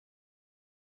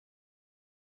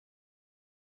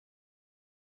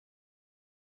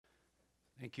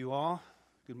Thank you all.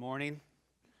 Good morning.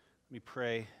 Let me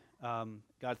pray.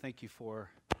 God, thank you for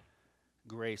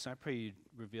grace. I pray you'd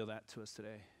reveal that to us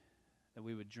today, that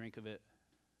we would drink of it,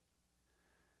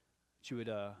 that you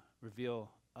would reveal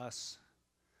us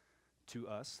to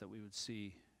us, that we would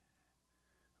see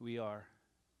who we are,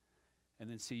 and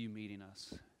then see you meeting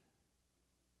us,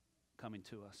 coming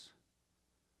to us.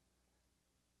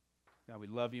 God, we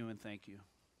love you and thank you.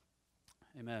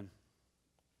 Amen.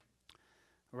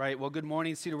 All right, well, good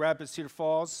morning, Cedar Rapids, Cedar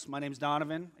Falls. My name's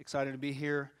Donovan. Excited to be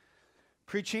here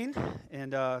preaching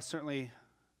and certainly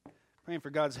praying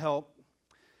for God's help.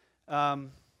 We'll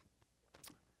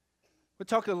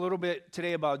talk a little bit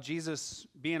today about Jesus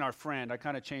being our friend. I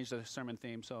kind of changed the sermon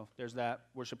theme, so there's that,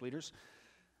 worship leaders.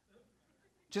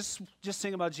 Just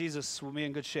sing about Jesus. We'll be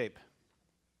in good shape.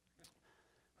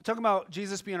 We're talking about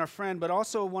Jesus being our friend, but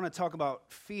also want to talk about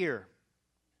fear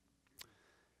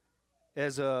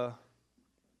as a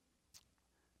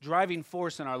driving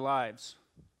force in our lives.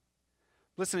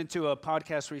 Listening to a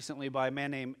podcast recently by a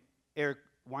man named Eric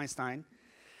Weinstein,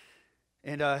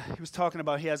 and he was talking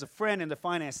about he has a friend in the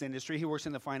finance industry. He works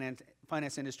in the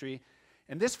finance industry,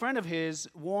 and this friend of his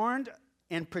warned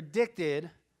and predicted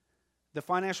the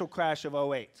financial crash of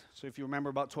 '08. So if you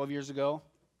remember about 12 years ago,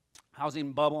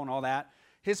 housing bubble and all that,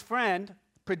 his friend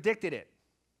predicted it.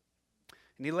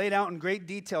 And he laid out in great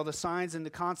detail the signs and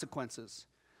the consequences.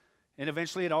 And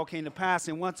eventually it all came to pass.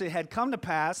 And once it had come to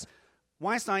pass,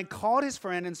 Weinstein called his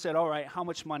friend and said, all right, how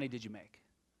much money did you make?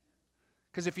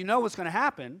 Because if you know what's going to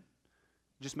happen,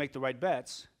 just make the right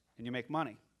bets and you make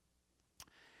money.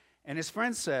 And his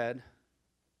friend said,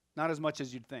 not as much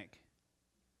as you'd think.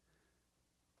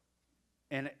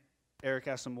 And Eric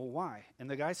asked him, well, why? And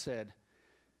the guy said,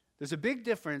 there's a big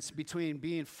difference between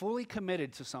being fully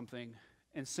committed to something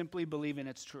and simply believing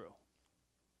it's true.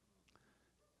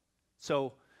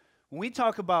 So when we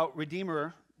talk about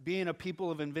Redeemer being a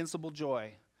people of invincible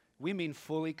joy, we mean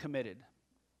fully committed,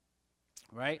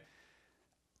 right?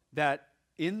 That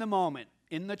in the moment,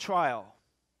 in the trial,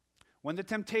 when the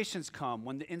temptations come,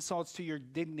 when the insults to your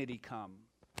dignity come,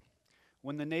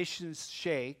 when the nations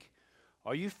shake,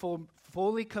 are you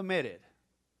fully committed,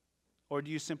 or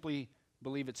do you simply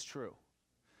believe it's true?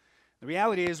 The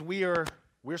reality is we're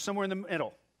somewhere in the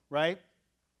middle, right?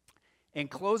 And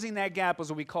closing that gap is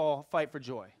what we call fight for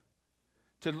joy.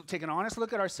 To take an honest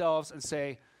look at ourselves and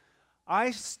say, I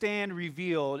stand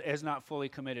revealed as not fully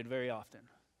committed very often.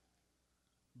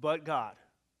 But God,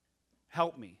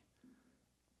 help me.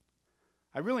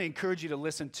 I really encourage you to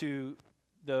listen to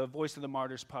the Voice of the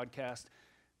Martyrs podcast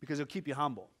because it'll keep you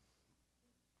humble.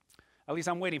 At least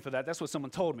I'm waiting for that. That's what someone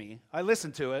told me. I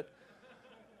listened to it.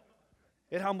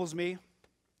 It humbles me. I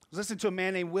was listening to a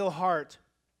man named Will Hart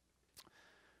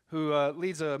who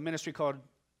leads a ministry called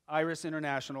Iris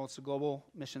International. It's a global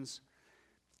missions.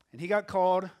 And he got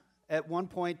called at one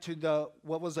point to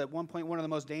what was at one point one of the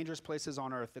most dangerous places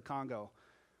on earth, the Congo.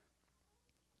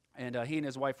 And he and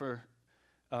his wife were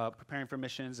preparing for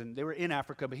missions, and they were in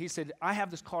Africa. But he said, I have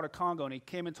this call to Congo. And he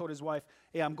came and told his wife,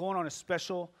 hey, I'm going on a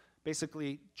special,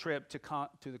 basically, trip to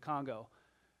the Congo.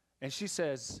 And she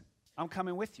says, I'm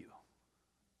coming with you.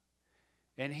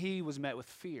 And he was met with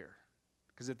fear.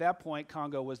 Because at that point,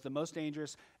 Congo was the most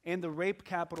dangerous and the rape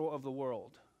capital of the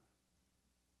world.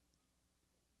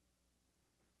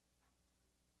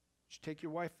 Did you take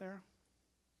your wife there?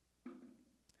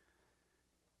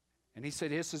 And he said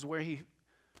this is where he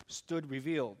stood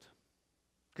revealed.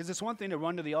 Because it's one thing to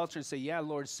run to the altar and say, yeah,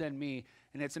 Lord, send me.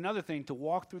 And it's another thing to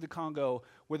walk through the Congo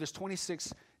where there's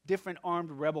 26 different armed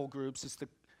rebel groups. It's the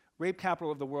rape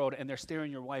capital of the world, and they're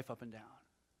staring your wife up and down.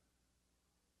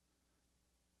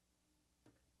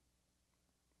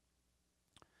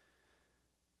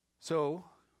 So,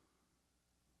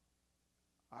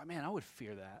 I would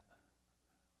fear that.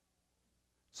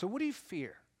 So what do you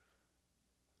fear?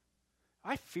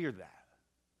 I fear that.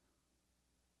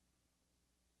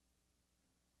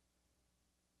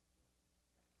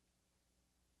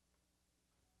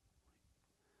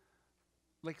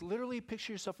 Like literally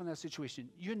picture yourself in that situation.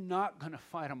 You're not going to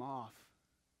fight them off.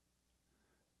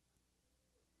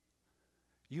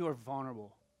 You are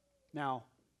vulnerable. Now,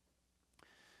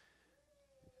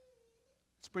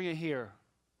 let's bring it here,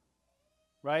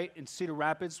 right? In Cedar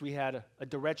Rapids, we had a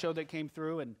derecho that came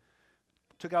through and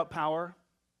took out power,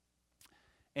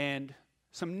 and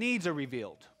some needs are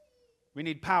revealed. We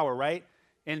need power, right?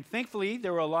 And thankfully,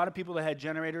 there were a lot of people that had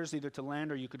generators either to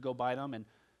lend or you could go buy them, and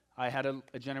I had a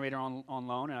generator on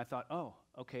loan, and I thought, oh,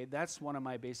 okay, that's one of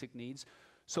my basic needs.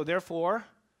 So therefore,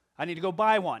 I need to go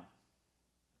buy one.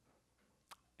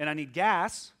 And I need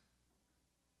gas.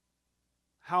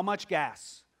 How much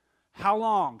gas? How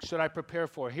long should I prepare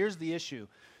for? Here's the issue.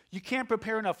 You can't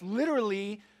prepare enough.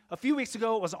 Literally, a few weeks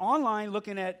ago, I was online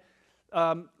looking at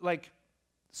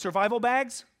survival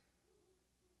bags.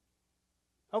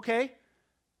 Okay.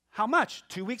 How much?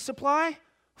 2 weeks supply?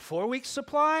 4 weeks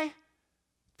supply?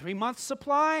 3 months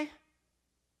supply?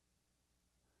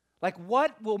 Like,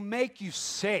 what will make you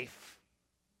safe?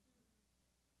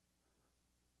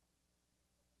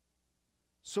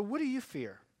 So what do you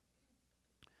fear?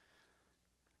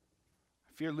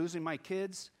 I fear losing my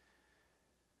kids.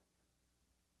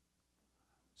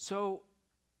 So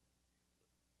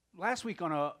last week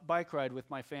on a bike ride with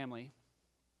my family,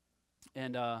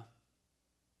 and I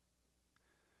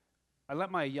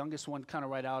let my youngest one kind of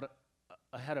ride out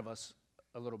ahead of us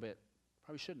a little bit.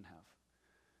 Probably shouldn't have.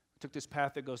 I took this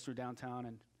path that goes through downtown,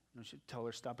 and I should tell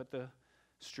her stop at the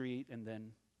street, and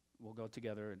then we'll go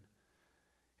together. And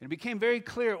it became very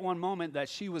clear at one moment that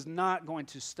she was not going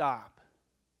to stop.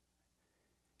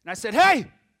 And I said, "Hey!"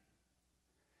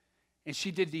 And she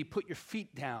did the put your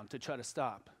feet down to try to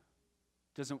stop.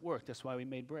 Doesn't work. That's why we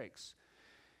made brakes.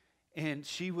 And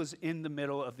she was in the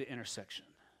middle of the intersection.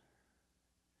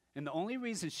 And the only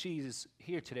reason she's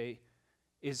here today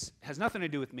has nothing to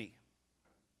do with me.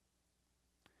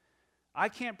 I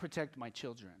can't protect my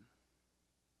children.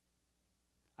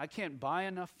 I can't buy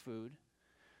enough food.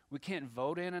 We can't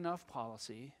vote in enough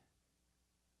policy.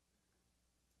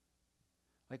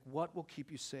 Like, what will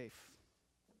keep you safe?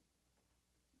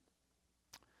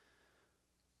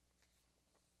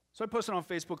 So I posted on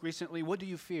Facebook recently, what do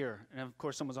you fear? And of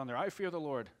course someone's on there, I fear the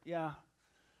Lord. Yeah,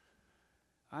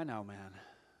 I know, man.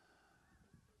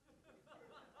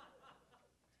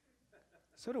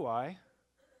 So do I.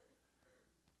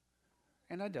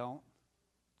 And I don't.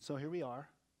 So here we are.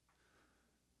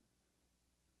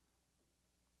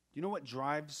 Do you know what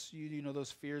drives you? Do you know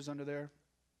those fears under there?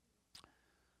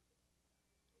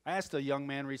 I asked a young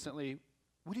man recently,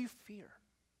 what do you fear?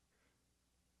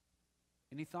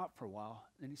 And he thought for a while,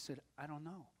 and he said, I don't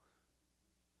know.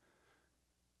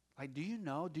 Like, do you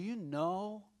know? Do you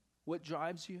know what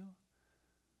drives you?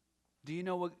 Do you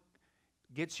know what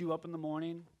gets you up in the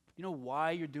morning? You know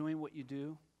why you're doing what you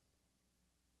do?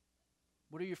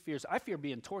 What are your fears? I fear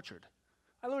being tortured.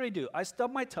 I literally do. I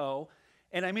stub my toe,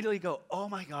 and I immediately go, oh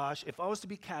my gosh, if I was to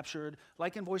be captured,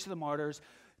 like in Voice of the Martyrs,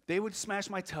 they would smash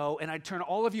my toe, and I'd turn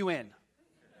all of you in.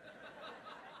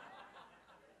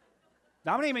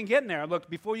 Now, I'm not even getting there.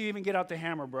 Look, before you even get out the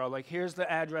hammer, bro, like, here's the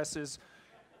addresses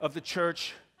of the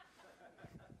church.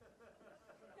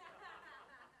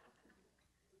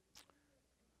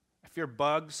 I fear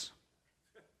bugs.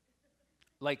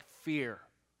 Like fear.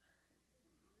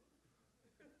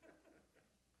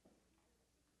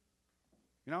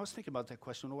 You know, I was thinking about that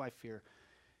question. What do I fear?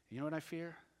 You know what I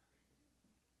fear?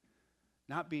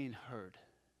 Not being heard.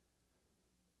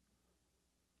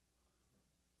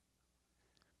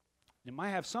 It might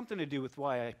have something to do with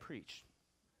why I preach.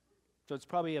 So it's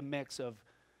probably a mix of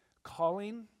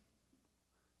calling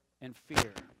and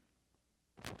fear.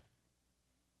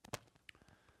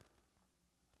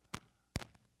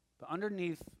 But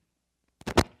underneath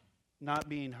not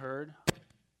being heard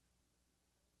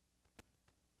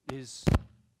is,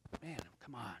 man,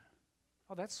 come on.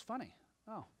 Oh, that's funny.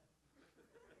 Oh.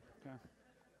 Okay.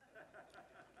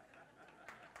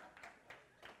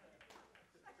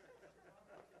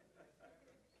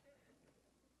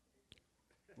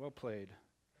 Well played.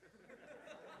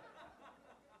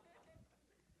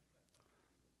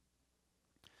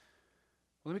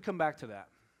 Well, let me come back to that.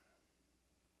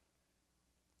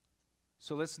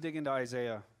 So let's dig into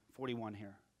Isaiah 41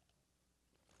 here.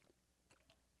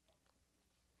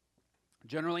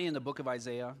 Generally, in the book of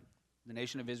Isaiah, the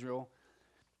nation of Israel,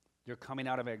 they're coming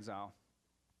out of exile.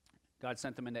 God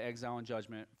sent them into exile and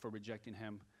judgment for rejecting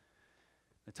him.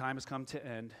 The time has come to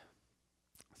end.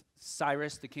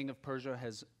 Cyrus, the king of Persia,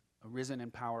 has arisen in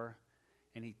power,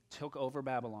 and he took over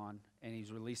Babylon, and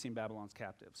he's releasing Babylon's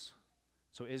captives.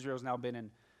 So Israel's now been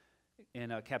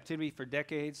in captivity for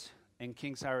decades, and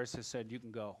King Cyrus has said, you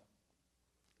can go.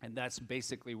 And that's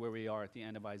basically where we are at the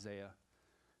end of Isaiah.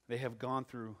 They have gone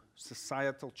through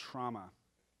societal trauma.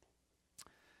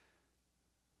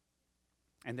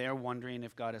 And they're wondering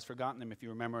if God has forgotten them. If you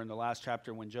remember in the last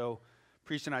chapter when Joe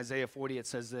preached in Isaiah 40, it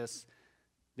says this.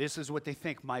 This is what they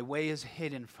think. My way is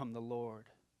hidden from the Lord.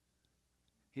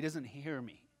 He doesn't hear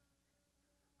me.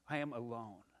 I am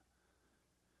alone.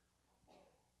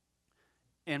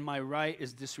 And my right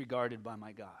is disregarded by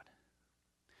my God.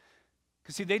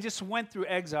 Because see, they just went through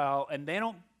exile, and they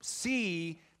don't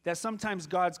see that sometimes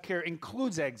God's care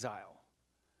includes exile.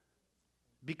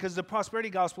 Because the prosperity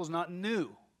gospel is not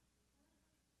new.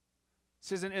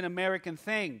 This isn't an American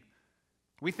thing.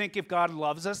 We think if God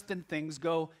loves us, then things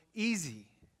go easy.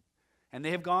 And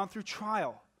they have gone through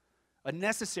trial, a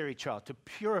necessary trial to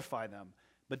purify them.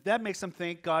 But that makes them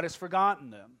think God has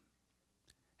forgotten them,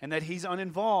 and that he's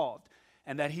uninvolved,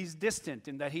 and that he's distant,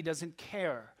 and that he doesn't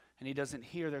care, and he doesn't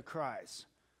hear their cries.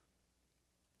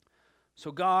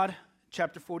 So God,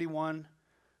 chapter 41,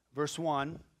 verse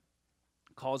 1,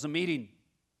 calls a meeting.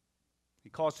 He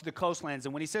calls to the coastlands.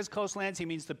 And when he says coastlands, he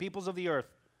means the peoples of the earth,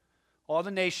 all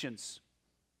the nations.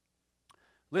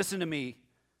 Listen to me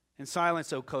in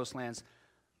silence, O coastlands.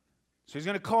 So he's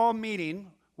going to call a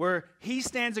meeting where he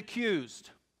stands accused.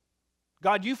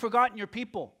 God, you've forgotten your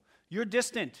people. You're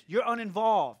distant. You're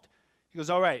uninvolved. He goes,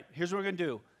 all right, here's what we're going to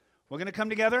do. We're going to come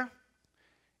together,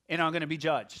 and I'm going to be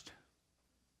judged.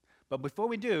 But before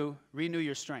we do, renew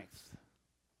your strength.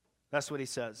 That's what he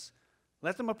says.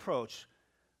 Let them approach.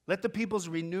 Let the peoples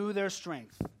renew their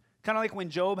strength. Kind of like when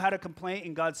Job had a complaint,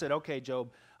 and God said, okay,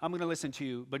 Job, I'm going to listen to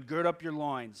you, but gird up your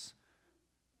loins.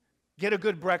 Get a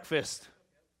good breakfast.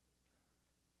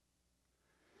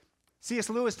 C.S.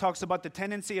 Lewis talks about the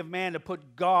tendency of man to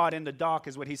put God in the dock,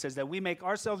 is what he says, that we make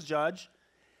ourselves judge,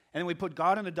 and then we put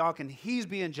God in the dock, and he's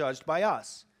being judged by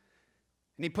us.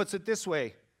 And he puts it this way.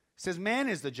 He says, man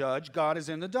is the judge, God is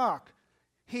in the dock.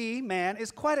 He, man,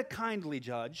 is quite a kindly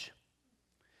judge.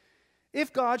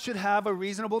 If God should have a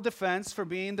reasonable defense for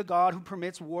being the God who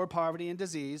permits war, poverty, and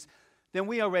disease, then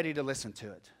we are ready to listen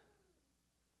to it.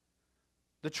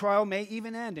 The trial may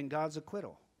even end in God's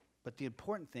acquittal. But the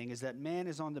important thing is that man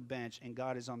is on the bench and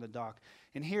God is on the dock.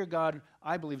 And here God,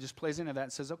 I believe, just plays into that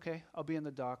and says, okay, I'll be in the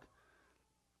dock.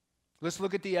 Let's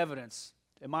look at the evidence.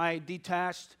 Am I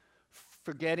detached,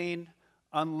 forgetting,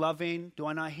 unloving? Do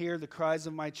I not hear the cries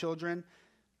of my children?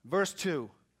 Verse 2.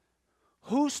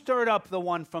 Who stirred up the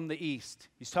one from the east?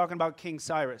 He's talking about King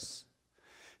Cyrus.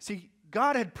 See,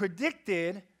 God had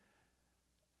predicted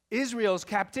Israel's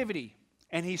captivity.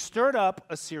 And he stirred up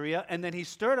Assyria, and then he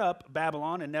stirred up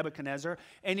Babylon and Nebuchadnezzar,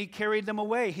 and he carried them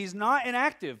away. He's not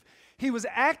inactive. He was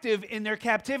active in their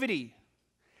captivity.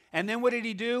 And then what did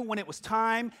he do when it was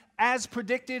time, as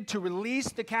predicted, to release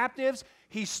the captives?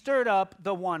 He stirred up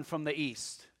the one from the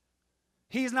east.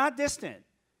 He's not distant.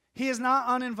 He is not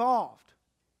uninvolved.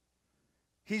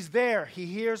 He's there. He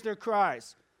hears their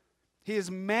cries. He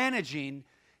is managing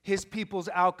his people's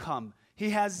outcome.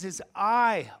 He has his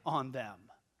eye on them.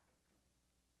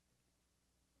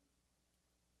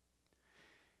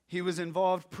 He was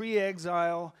involved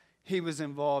pre-exile, he was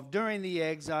involved during the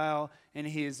exile, and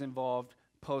he is involved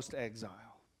post-exile.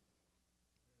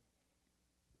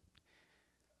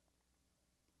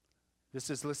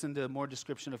 Listen to more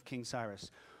description of King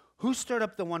Cyrus. Who stirred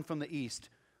up the one from the east?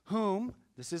 Whom,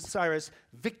 this is Cyrus,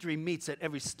 victory meets at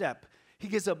every step.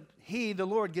 He, the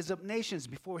Lord, gives up nations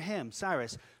before him,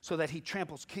 Cyrus, so that he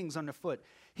tramples kings underfoot.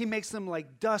 He makes them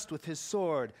like dust with his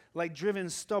sword, like driven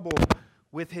stubble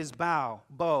with his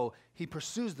bow. He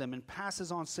pursues them and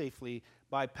passes on safely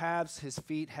by paths his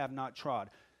feet have not trod.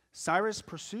 Cyrus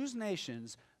pursues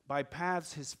nations by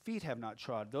paths his feet have not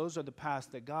trod. Those are the paths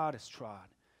that God has trod.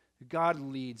 God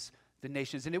leads the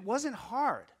nations. And it wasn't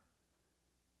hard.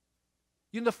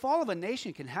 The fall of a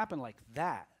nation can happen like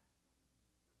that.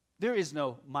 There is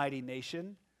no mighty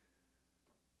nation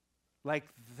like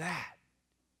that.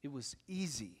 It was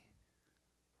easy.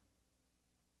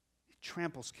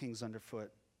 Tramples kings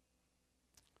underfoot.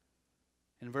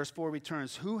 And verse 4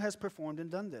 returns, who has performed and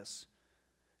done this?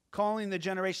 Calling the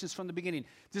generations from the beginning.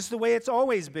 This is the way it's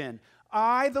always been.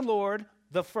 I, the Lord,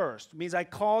 the first. It means I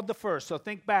called the first. So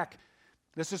think back.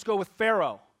 Let's just go with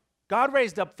Pharaoh. God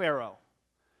raised up Pharaoh.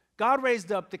 God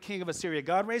raised up the king of Assyria.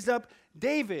 God raised up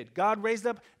David. God raised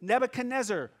up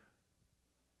Nebuchadnezzar.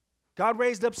 God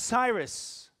raised up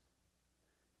Cyrus.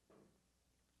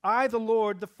 I, the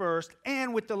Lord, the first,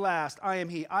 and with the last, I am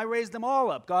he. I raised them all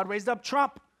up. God raised up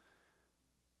Trump.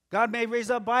 God may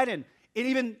raise up Biden. And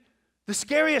even the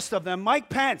scariest of them, Mike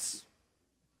Pence.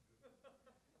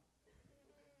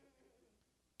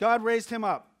 God raised him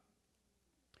up.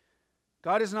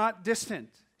 God is not distant.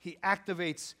 He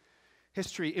activates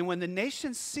history. And when the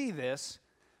nations see this,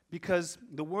 because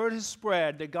the word has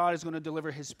spread that God is going to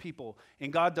deliver his people,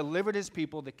 and God delivered his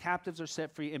people, the captives are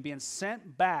set free and being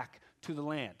sent back to the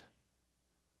land.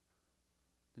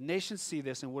 The nations see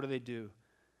this, and what do?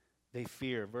 They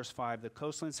fear. Verse 5, the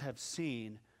coastlands have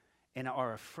seen and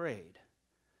are afraid.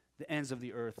 The ends of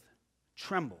the earth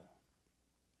tremble.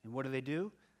 And what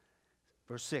do?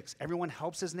 Verse 6, everyone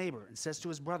helps his neighbor and says to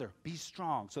his brother, be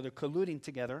strong. So they're colluding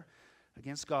together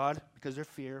against God because they're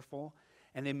fearful,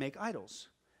 and they make idols.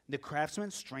 The craftsman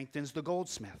strengthens the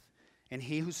goldsmith, and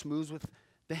he who smooths with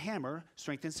The hammer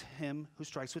strengthens him who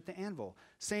strikes with the anvil,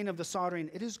 saying of the soldering,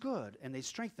 it is good, and they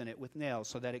strengthen it with nails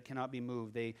so that it cannot be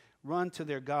moved. They run to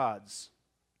their gods.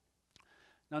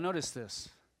 Now notice this.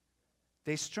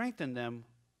 They strengthen them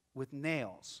with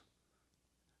nails.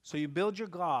 So you build your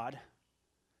God,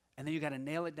 and then you got to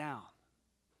nail it down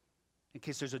in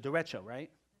case there's a derecho,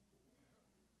 right?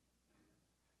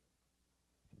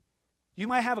 You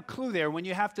might have a clue there when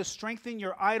you have to strengthen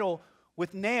your idol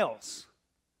with nails.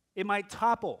 It might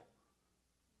topple.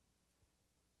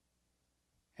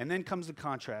 And then comes the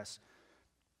contrast.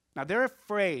 Now they're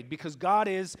afraid because God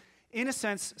is, in a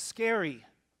sense, scary.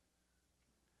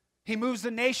 He moves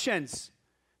the nations.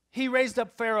 He raised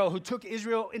up Pharaoh who took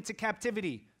Israel into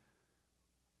captivity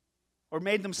or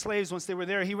made them slaves once they were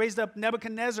there. He raised up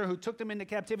Nebuchadnezzar who took them into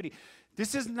captivity.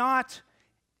 This is not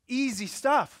easy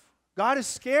stuff. God is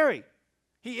scary.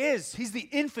 He is. He's the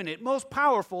infinite, most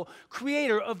powerful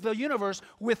creator of the universe.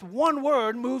 With one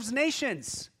word, moves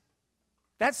nations.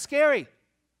 That's scary.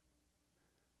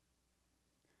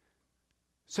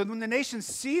 So when the nations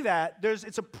see that,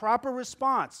 it's a proper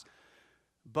response.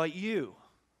 But you,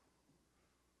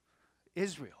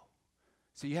 Israel,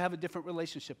 so you have a different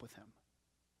relationship with him.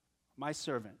 My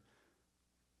servant,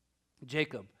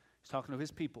 Jacob, he's talking to his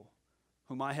people,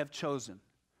 whom I have chosen.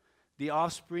 The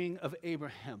offspring of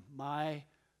Abraham, my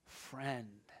friend.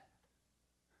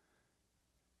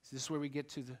 Is this where we get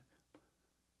to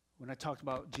when I talked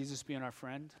about Jesus being our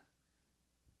friend?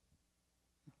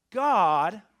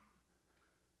 God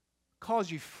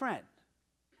calls you friend.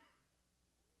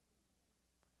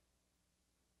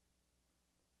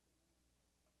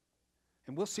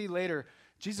 And we'll see later,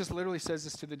 Jesus literally says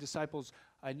this to the disciples,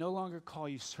 I no longer call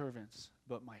you servants,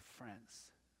 but my friends.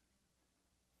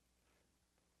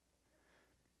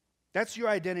 That's your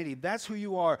identity. That's who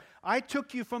you are. I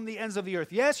took you from the ends of the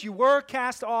earth. Yes, you were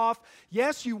cast off.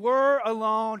 Yes, you were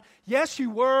alone. Yes, you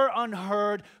were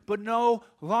unheard, but no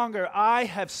longer. I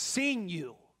have seen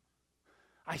you.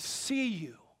 I see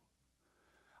you.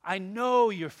 I know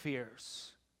your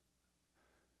fears.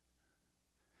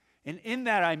 And in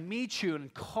that, I meet you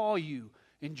and call you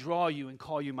and draw you and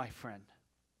call you my friend.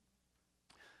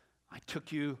 I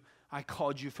took you, I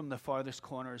called you from the farthest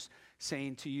corners,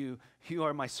 saying to you, you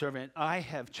are my servant. I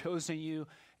have chosen you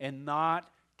and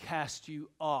not cast you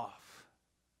off.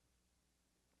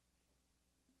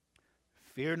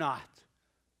 Fear not.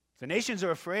 The nations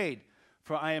are afraid,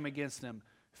 for I am against them.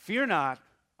 Fear not,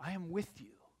 I am with you.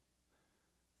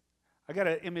 I got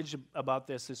an image about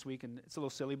this week, and it's a little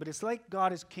silly, but it's like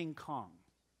God is King Kong.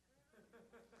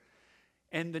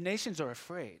 And the nations are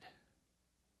afraid,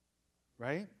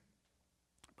 right?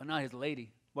 But not his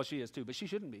lady. Well, she is too, but she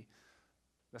shouldn't be.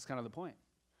 That's kind of the point.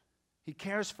 He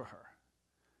cares for her.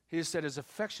 He has set his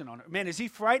affection on her. Man, is he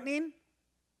frightening?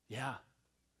 Yeah.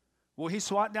 Will he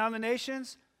swat down the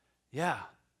nations? Yeah.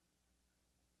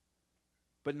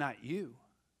 But not you.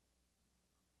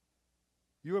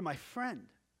 You are my friend.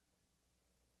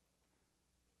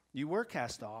 You were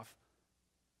cast off,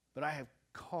 but I have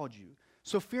called you.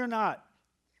 So fear not.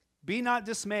 Be not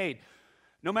dismayed.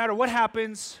 No matter what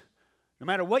happens, no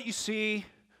matter what you see,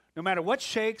 no matter what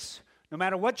shakes, no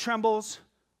matter what trembles.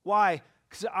 Why?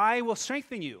 Because I will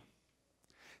strengthen you.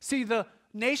 See, the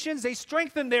nations, they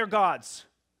strengthen their gods.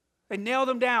 They nail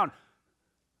them down.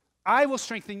 I will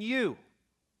strengthen you.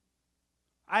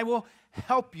 I will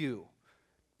help you.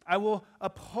 I will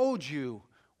uphold you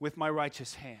with my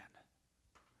righteous hand.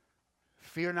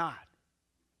 Fear not.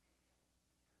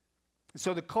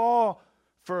 So the call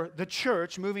for the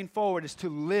church moving forward is to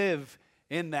live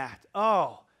in that.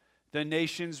 Oh, the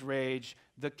nations rage,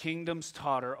 the kingdoms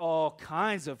totter, all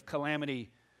kinds of calamity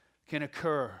can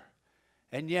occur.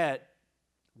 And yet,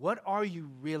 what are you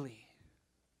really?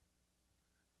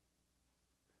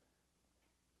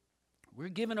 We're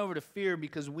given over to fear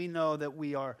because we know that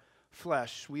we are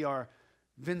flesh. We are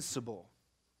invincible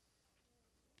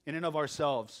in and of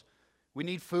ourselves. We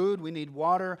need food, we need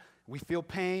water, we feel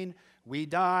pain, we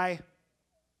die,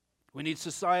 we need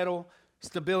societal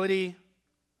stability.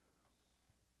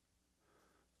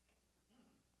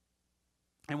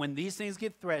 And when these things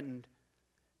get threatened,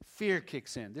 fear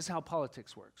kicks in. This is how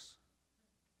politics works.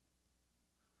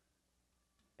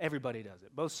 Everybody does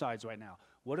it, both sides right now.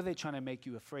 What are they trying to make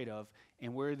you afraid of,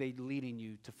 and where are they leading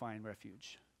you to find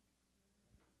refuge?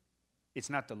 It's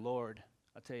not the Lord,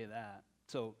 I'll tell you that.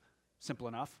 So, simple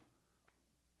enough.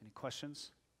 Any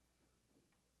questions?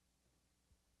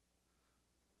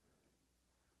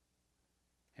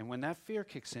 And when that fear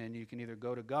kicks in, you can either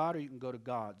go to God or you can go to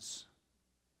gods.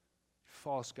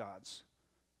 False gods.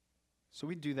 So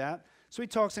we do that. So he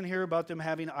talks in here about them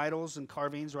having idols and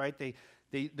carvings, right? They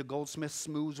the goldsmith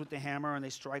smooths with the hammer, and they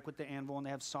strike with the anvil, and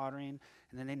they have soldering,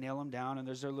 and then they nail them down, and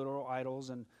there's their little idols.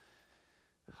 And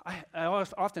I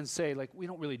often say, like, we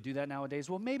don't really do that nowadays.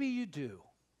 Well, maybe you do,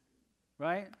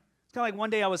 right? It's kind of like one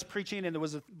day I was preaching, and there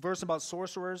was a verse about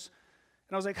sorcerers,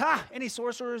 and I was like, any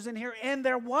sorcerers in here? And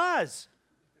there was.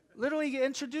 Literally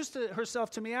introduced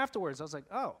herself to me afterwards. I was like,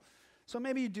 oh, so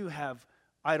maybe you do have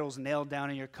idols nailed down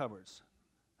in your cupboards.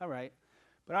 All right.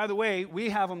 But either way, we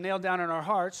have them nailed down in our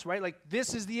hearts, right? Like,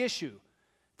 this is the issue.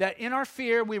 That in our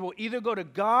fear, we will either go to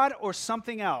God or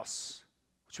something else,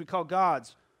 which we call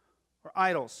gods or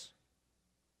idols.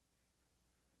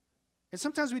 And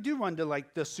sometimes we do run to,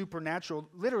 like, the supernatural.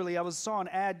 Literally, I saw an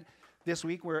ad this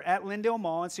week. We're at Lindale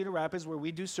Mall in Cedar Rapids where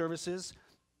we do services.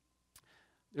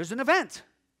 There's an event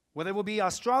where there will be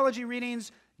astrology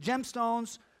readings,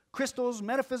 gemstones, crystals,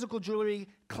 metaphysical jewelry,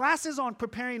 classes on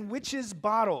preparing witches'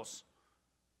 bottles.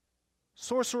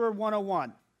 Sorcerer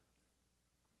 101.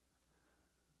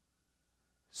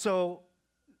 So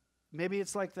maybe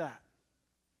it's like that.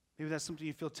 Maybe that's something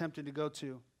you feel tempted to go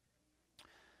to.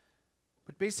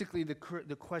 But basically the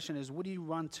question is, what do you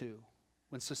run to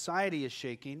when society is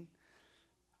shaking?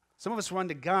 Some of us run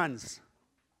to guns.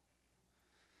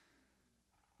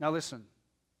 Now listen,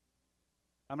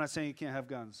 I'm not saying you can't have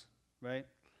guns, right?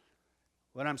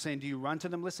 What I'm saying, do you run to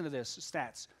them? Listen to this,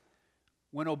 stats.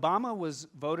 When Obama was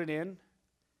voted in,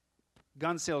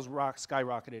 gun sales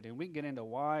skyrocketed, and we can get into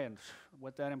why and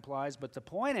what that implies, but the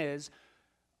point is,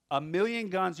 1 million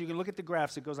guns, you can look at the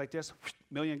graphs, it goes like this, 1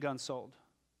 million guns sold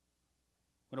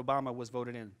when Obama was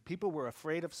voted in. People were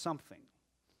afraid of something.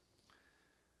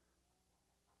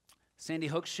 Sandy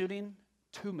Hook shooting,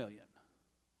 2 million.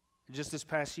 Just this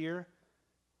past year,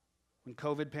 when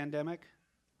COVID pandemic,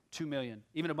 2 million.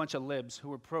 Even a bunch of libs who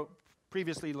were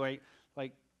previously like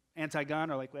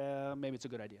anti-gun are like, well, maybe it's a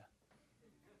good idea.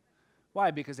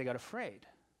 Why? Because they got afraid.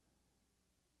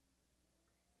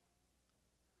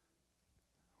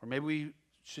 Or maybe we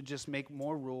should just make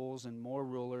more rules and more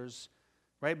rulers,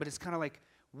 right? But it's kind of like,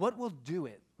 what will do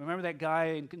it? Remember that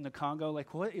guy in the Congo?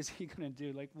 Like, what is he going to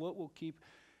do? Like, what will keep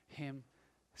him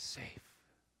safe?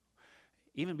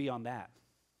 Even beyond that.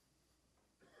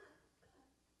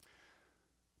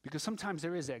 Because sometimes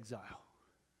there is exile.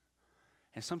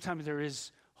 And sometimes there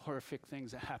is horrific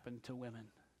things that happen to women.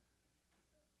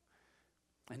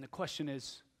 And the question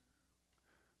is,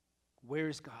 where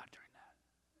is God during that?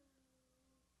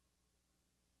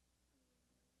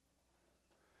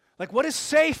 Like, what does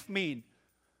safe mean?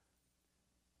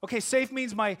 Okay, safe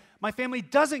means my family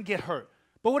doesn't get hurt.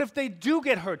 But what if they do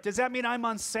get hurt? Does that mean I'm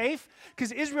unsafe?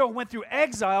 Because Israel went through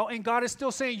exile, and God is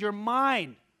still saying, you're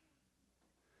mine.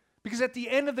 Because at the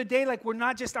end of the day, like, we're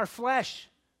not just our flesh.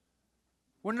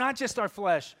 We're not just our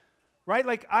flesh, right?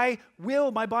 Like,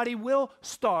 my body will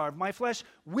starve. My flesh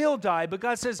will die. But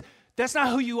God says, that's not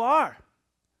who you are.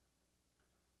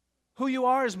 Who you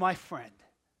are is my friend.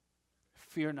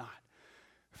 Fear not.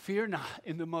 Fear not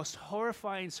in the most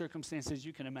horrifying circumstances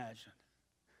you can imagine.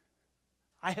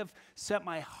 I have set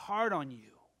my heart on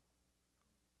you.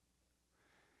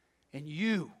 And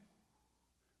you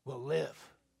will live.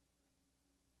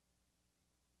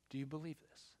 Do you believe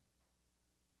this?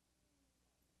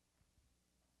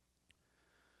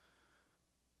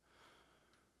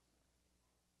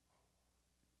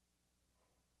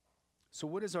 So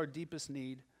what is our deepest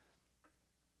need?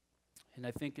 And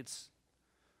I think it's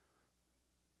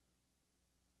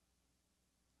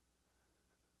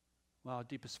our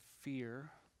deepest fear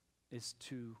is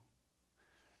to,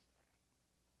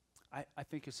 I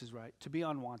think this is right, to be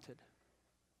unwanted.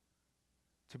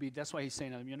 That's why he's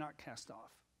saying to them, you're not cast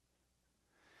off.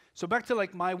 So back to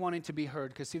like my wanting to be heard,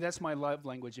 because see, that's my love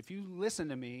language. If you listen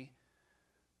to me,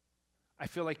 I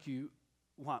feel like you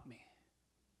want me.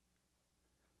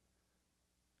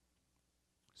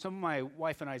 Some of my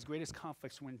wife and I's greatest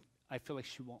conflicts when I feel like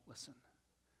she won't listen.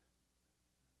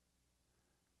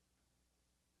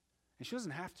 And she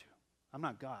doesn't have to. I'm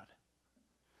not God.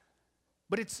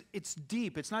 But it's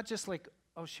deep. It's not just like,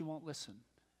 oh, she won't listen.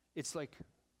 It's like,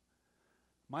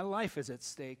 my life is at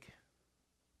stake.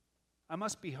 I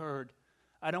must be heard.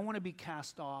 I don't want to be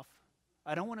cast off.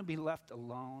 I don't want to be left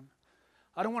alone.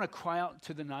 I don't want to cry out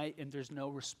into the night and there's no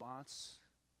response.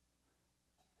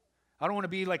 I don't want to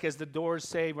be like, as the Doors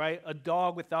say, right? A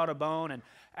dog without a bone, an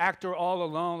actor all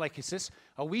alone. Like,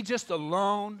 are we just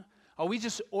alone? Are we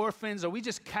just orphans? Are we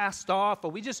just cast off? Are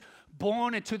we just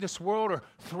born into this world or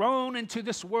thrown into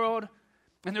this world?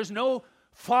 And there's no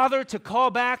father to call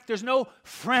back. There's no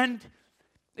friend.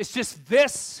 It's just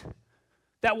this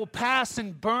that will pass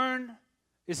and burn.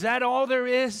 Is that all there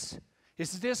is?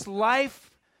 Is this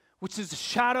life? which is a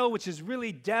shadow, which is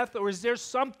really death? Or is there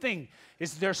something?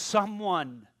 Is there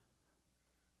someone?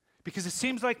 Because it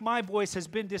seems like my voice has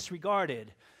been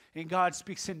disregarded. And God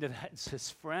speaks into that and says,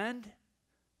 friend,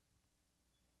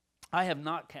 I have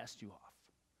not cast you off.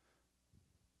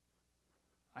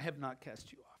 I have not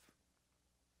cast you off.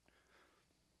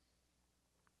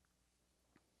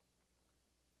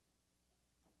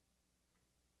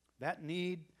 That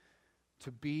need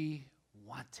to be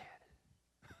wanted.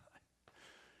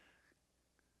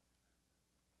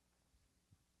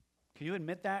 Can you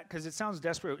admit that? Because it sounds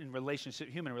desperate in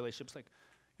human relationships. Like,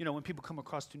 when people come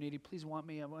across too needy, please want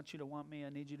me. I want you to want me.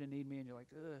 I need you to need me. And you're like,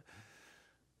 ugh.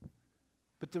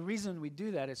 But the reason we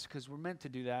do that is because we're meant to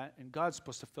do that, and God's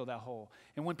supposed to fill that hole.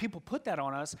 And when people put that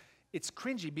on us, it's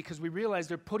cringy because we realize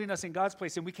they're putting us in God's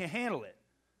place and we can't handle it.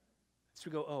 So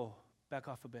we go, oh, back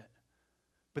off a bit.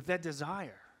 But that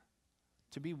desire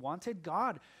to be wanted,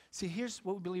 God, see, here's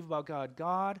what we believe about God.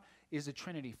 God is a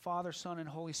Trinity, Father, Son, and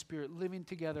Holy Spirit living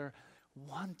together,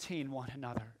 wanting one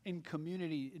another in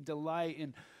community, in delight,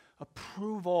 in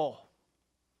approval.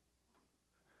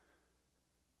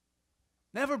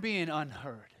 Never being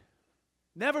unheard.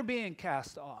 Never being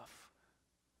cast off.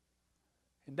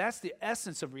 And that's the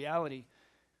essence of reality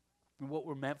and what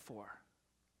we're meant for.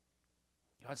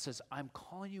 God says, I'm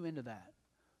calling you into that.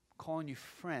 I'm calling you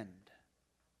friend.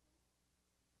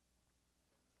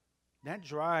 That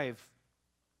drive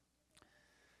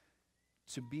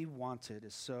to be wanted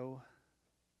is so...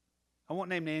 I won't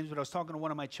name names, but I was talking to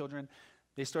one of my children.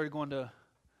 They started going to...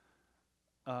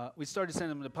 we started sending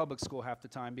them to public school half the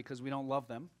time because we don't love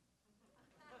them.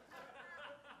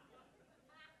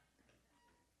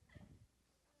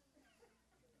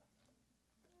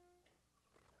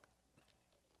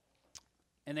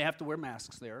 And they have to wear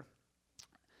masks there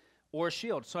or a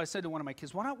shield. So I said to one of my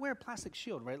kids, why not wear a plastic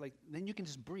shield, right? Like, then you can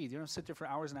just breathe. You don't sit there for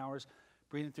hours and hours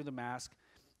breathing through the mask.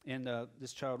 And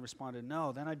this child responded,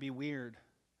 no, then I'd be weird.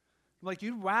 I'm like,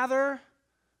 you'd rather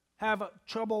have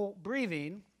trouble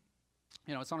breathing,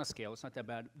 it's on a scale, it's not that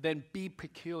bad, than be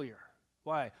peculiar.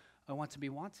 Why? I want to be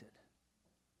wanted.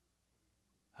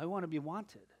 I want to be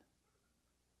wanted.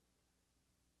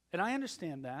 And I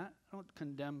understand that. I don't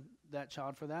condemn that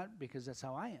child for that because that's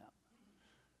how I am.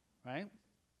 Right?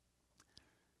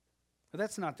 But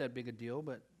that's not that big a deal,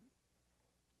 but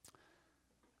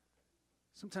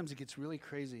sometimes it gets really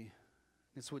crazy.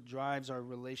 It's what drives our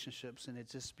relationships, and it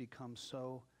just becomes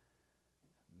so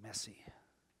messy.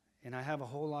 And I have a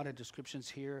whole lot of descriptions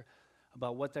here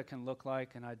about what that can look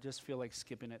like, and I just feel like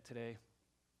skipping it today.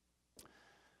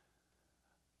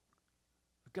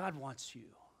 But God wants you.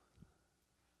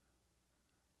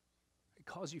 He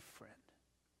calls you friend.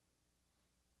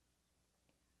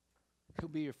 He'll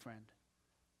be your friend.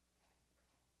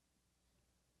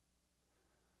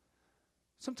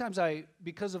 Sometimes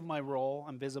because of my role,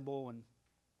 I'm visible and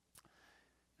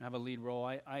I have a lead role.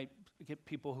 I get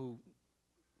people who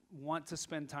want to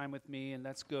spend time with me, and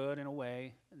that's good in a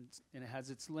way, and it has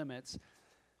its limits.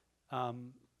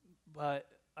 But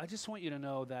I just want you to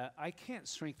know that I can't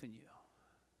strengthen you.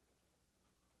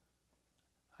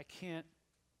 I can't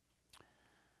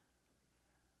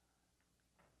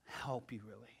help you,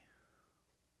 really.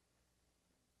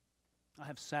 I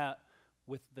have sat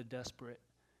with the desperate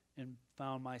and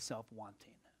found myself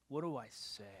wanting. What do I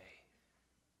say?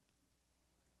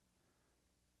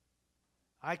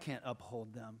 I can't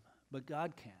uphold them, but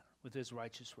God can with his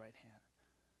righteous right hand.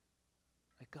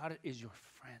 Like, God is your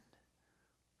friend.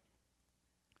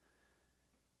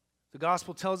 The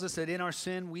gospel tells us that in our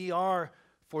sin we are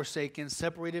forsaken,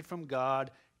 separated from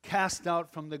God, cast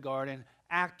out from the garden,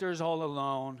 actors all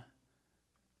alone.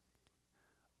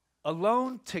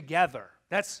 Alone together.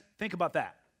 Think about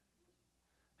that.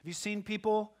 Have you seen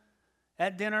people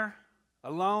at dinner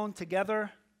alone together?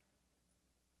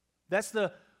 That's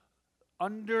the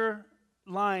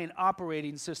underlying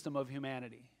operating system of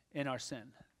humanity in our sin.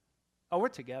 Oh, we're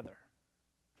together.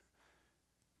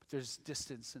 But there's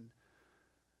distance and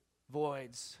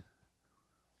voids.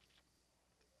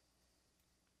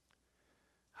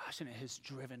 Gosh, and it has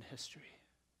driven history.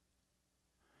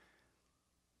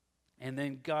 And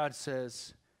then God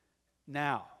says,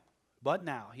 now.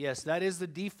 Yes, that is the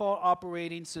default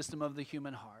operating system of the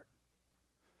human heart.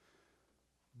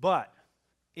 But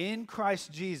in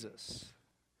Christ Jesus,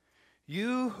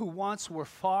 you who once were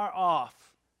far off,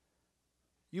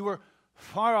 you were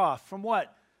far off from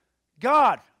what?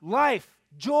 God, life,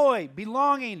 joy,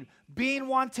 belonging, being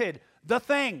wanted, the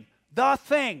thing.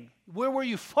 Where were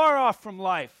you? Far off from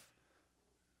life.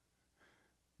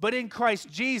 But in Christ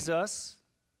Jesus,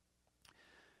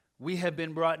 we have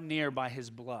been brought near by his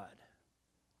blood.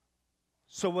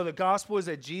 So what the gospel is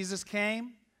that Jesus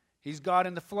came, He's God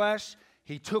in the flesh.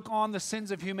 He took on the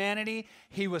sins of humanity.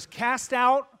 He was cast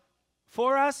out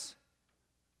for us.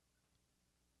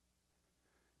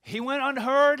 He went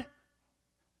unheard.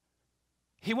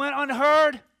 He went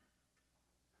unheard.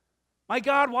 My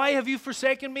God, why have you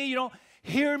forsaken me? You don't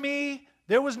hear me.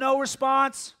 There was no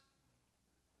response.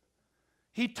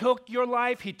 He took your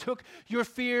life. He took your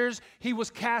fears. He was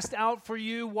cast out for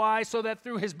you. Why? So that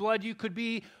through his blood you could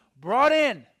be brought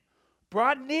in,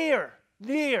 brought near.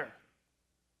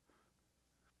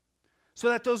 So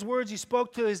that those words he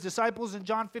spoke to his disciples in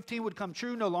John 15 would come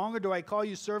true. No longer do I call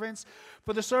you servants,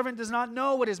 for the servant does not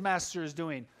know what his master is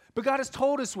doing. But God has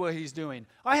told us what he's doing.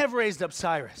 I have raised up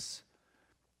Cyrus.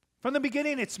 From the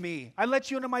beginning, it's me. I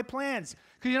let you into my plans.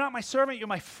 Because you're not my servant, you're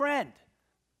my friend.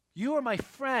 You are my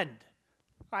friend.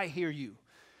 I hear you.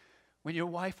 When your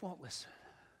wife won't listen.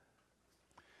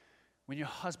 When your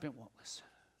husband won't listen.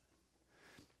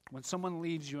 When someone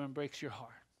leaves you and breaks your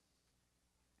heart.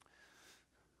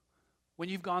 When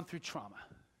you've gone through trauma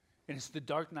and it's the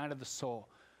dark night of the soul,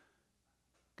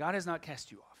 God has not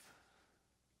cast you off.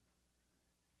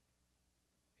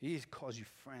 He calls you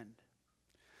friend.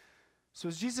 So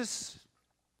is Jesus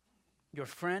your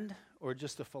friend or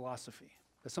just a philosophy?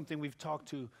 That's something we've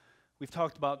talked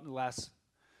about in the last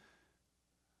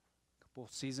couple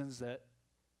of seasons, that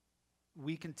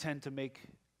we can tend to make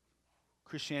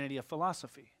Christianity a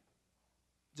philosophy.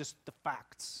 Just the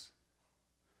facts.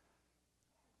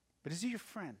 But is he your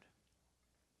friend?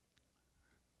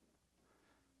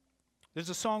 There's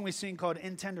a song we sing called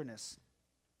In Tenderness.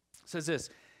 It says this: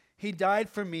 He died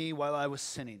for me while I was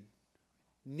sinning,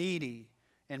 needy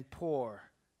and poor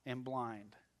and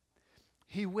blind.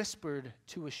 He whispered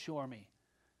to assure me.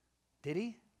 Did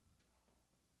he?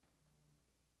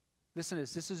 Listen to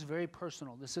this. This is very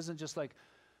personal. This isn't just like,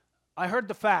 I heard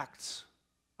the facts.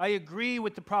 I agree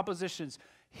with the propositions.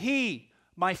 He,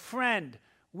 my friend,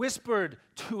 whispered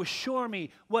to assure me.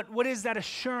 What is that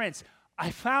assurance?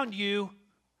 I found you.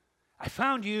 I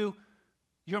found you.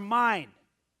 You're mine.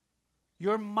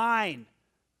 You're mine.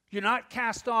 You're not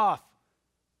cast off.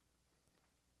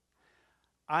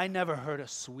 I never heard a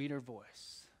sweeter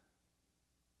voice.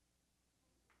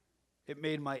 It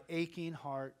made my aching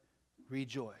heart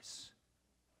rejoice.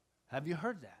 Have you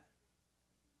heard that?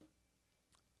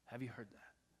 Have you heard that?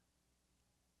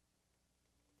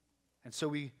 And so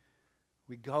we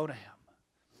go to him.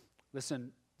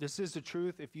 Listen, this is the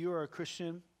truth. If you are a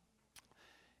Christian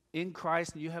in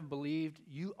Christ and you have believed,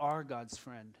 you are God's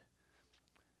friend.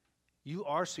 You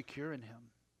are secure in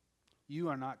him. You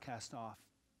are not cast off.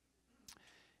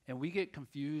 And we get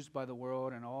confused by the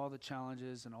world and all the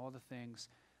challenges and all the things.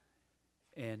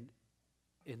 And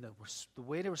the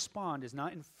way to respond is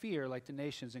not in fear like the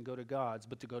nations and go to gods,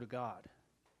 but to go to God.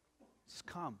 Just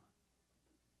come.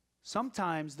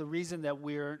 Sometimes the reason that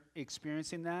we're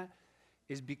experiencing that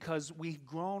is because we've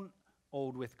grown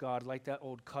old with God, like that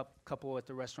old couple at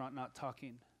the restaurant not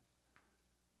talking.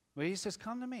 But he says,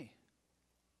 come to me.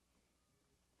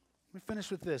 Let me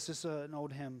finish with this. This is an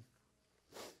old hymn.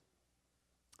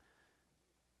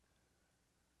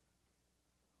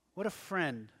 What a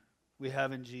friend we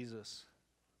have in Jesus.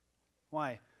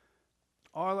 Why?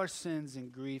 All our sins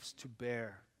and griefs to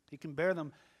bear. He can bear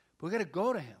them, but we got to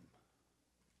go to him.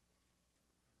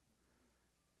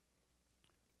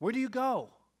 Where do you go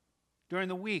during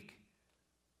the week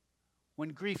when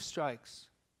grief strikes?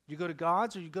 You go to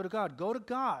God's or you go to God? Go to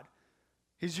God.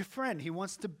 He's your friend. He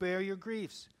wants to bear your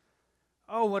griefs.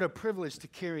 Oh, what a privilege to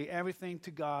carry everything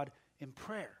to God in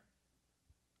prayer.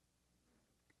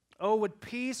 Oh, with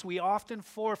peace we often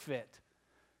forfeit.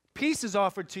 Peace is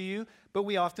offered to you, but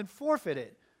we often forfeit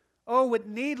it. Oh, with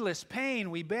needless pain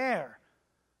we bear.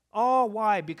 All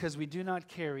why? Because we do not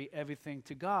carry everything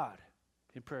to God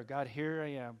in prayer. God, here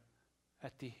I am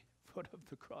at the foot of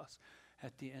the cross,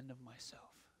 at the end of myself.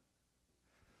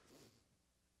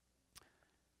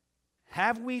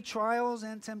 Have we trials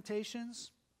and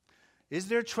temptations? Is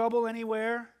there trouble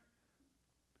anywhere?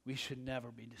 We should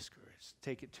never be discouraged.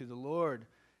 Take it to the Lord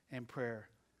in prayer.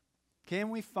 Can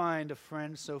we find a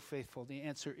friend so faithful? The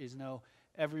answer is no.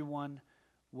 Everyone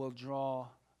will draw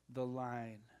the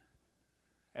line.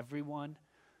 Everyone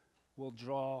will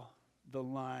draw the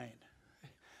line.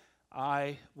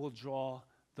 I will draw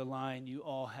the line. You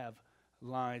all have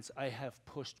lines. I have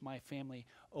pushed my family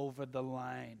over the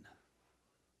line.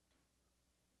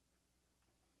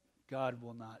 God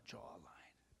will not draw a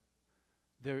line.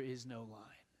 There is no line.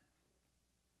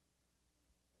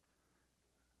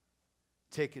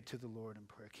 Take it to the Lord in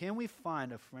prayer. Can we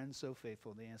find a friend so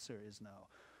faithful? The answer is no.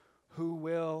 Who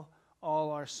will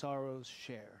all our sorrows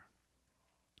share?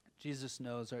 Jesus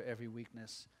knows our every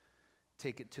weakness.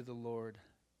 Take it to the Lord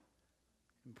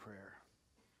in prayer.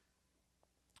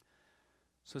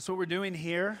 So that's what we're doing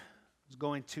here, is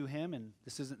going to him, and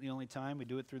this isn't the only time. We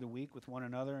do it through the week with one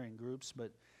another in groups,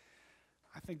 but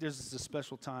I think this is a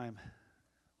special time.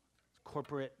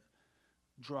 Corporate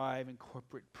drive and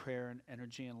corporate prayer and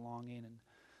energy and longing and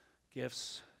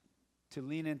gifts to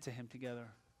lean into him together.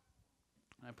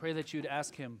 And I pray that you'd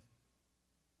ask him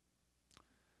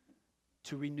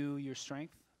to renew your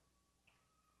strength,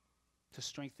 to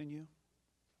strengthen you.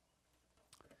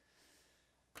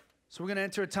 So we're going to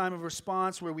enter a time of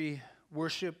response where we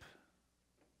worship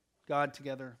God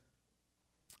together.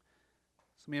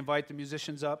 So let me invite the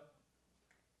musicians up.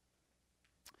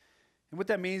 And what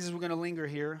that means is we're going to linger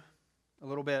here a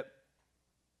little bit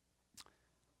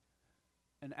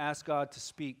and ask God to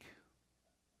speak.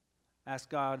 Ask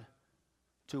God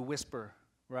to whisper,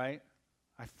 right?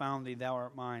 I found thee, thou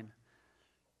art mine.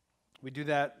 We do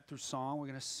that through song. We're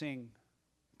going to sing,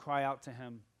 cry out to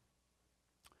him,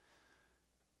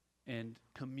 and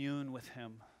commune with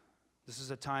him. This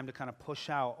is a time to kind of push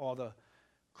out all the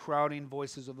crowding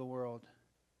voices of the world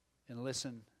and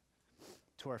listen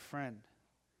to our friend.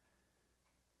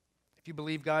 If you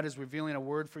believe God is revealing a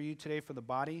word for you today for the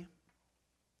body,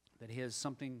 that he has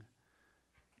something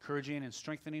encouraging and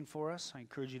strengthening for us, I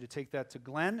encourage you to take that to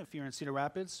Glenn if you're in Cedar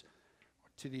Rapids, or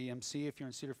to the MC if you're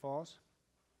in Cedar Falls.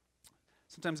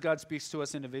 Sometimes God speaks to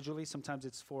us individually. Sometimes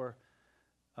it's for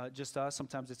just us.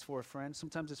 Sometimes it's for a friend.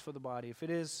 Sometimes it's for the body. If it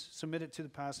is, submit it to the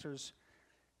pastors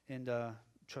and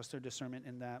trust their discernment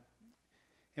in that.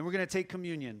 And we're going to take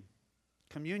communion.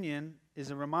 Communion is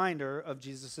a reminder of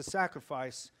Jesus'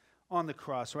 sacrifice on the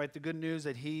cross, right? The good news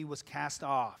that he was cast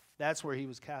off. That's where he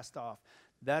was cast off.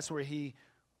 That's where he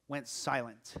went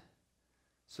silent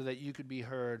so that you could be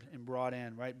heard and brought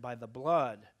in, right? By the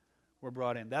blood, we're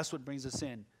brought in. That's what brings us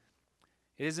in.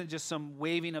 It isn't just some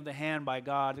waving of the hand by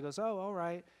God that goes, oh, all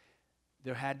right.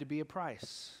 There had to be a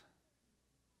price.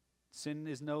 Sin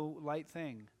is no light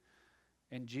thing.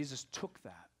 And Jesus took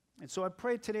that. And so I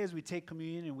pray today as we take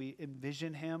communion and we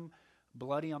envision him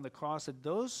bloody on the cross, that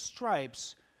those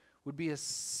stripes would be a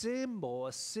symbol,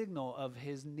 a signal of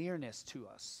his nearness to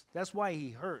us. That's why he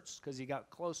hurts, because he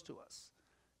got close to us.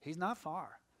 He's not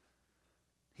far.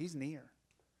 He's near.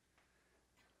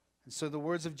 And so the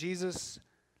words of Jesus,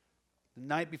 the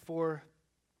night before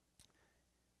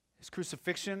his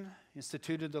crucifixion,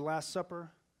 instituted the Last Supper.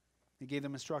 He gave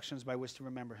them instructions by which to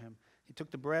remember him. He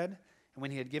took the bread, and when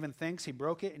he had given thanks, he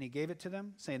broke it, and he gave it to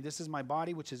them, saying, this is my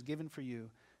body, which is given for you.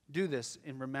 Do this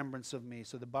in remembrance of me.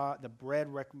 So the bread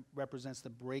represents the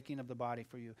breaking of the body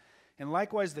for you. And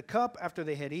likewise, the cup, after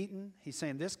they had eaten, he's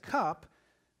saying, this cup,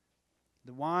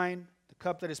 the wine, the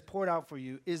cup that is poured out for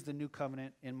you, is the new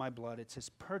covenant in my blood. It's his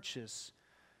purchase,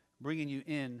 bringing you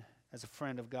in as a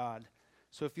friend of God.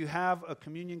 So if you have a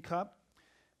communion cup,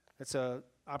 that's an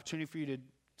opportunity for you to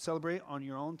celebrate on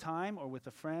your own time or with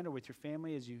a friend or with your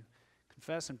family as you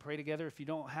confess and pray together. If you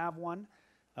don't have one,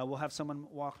 we'll have someone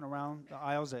walking around the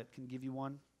aisles that can give you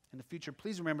one in the future.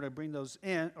 Please remember to bring those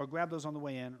in or grab those on the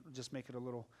way in. Just make it a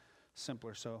little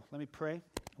simpler. So let me pray and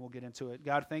we'll get into it.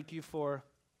 God, thank you for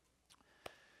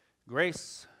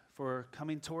grace, for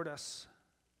coming toward us,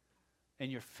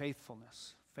 and your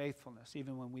faithfulness,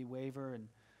 even when we waver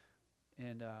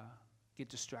and get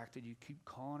distracted, you keep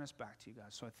calling us back to you, God.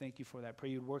 So I thank you for that. Pray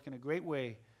you'd work in a great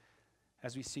way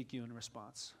as we seek you in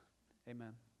response.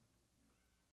 Amen.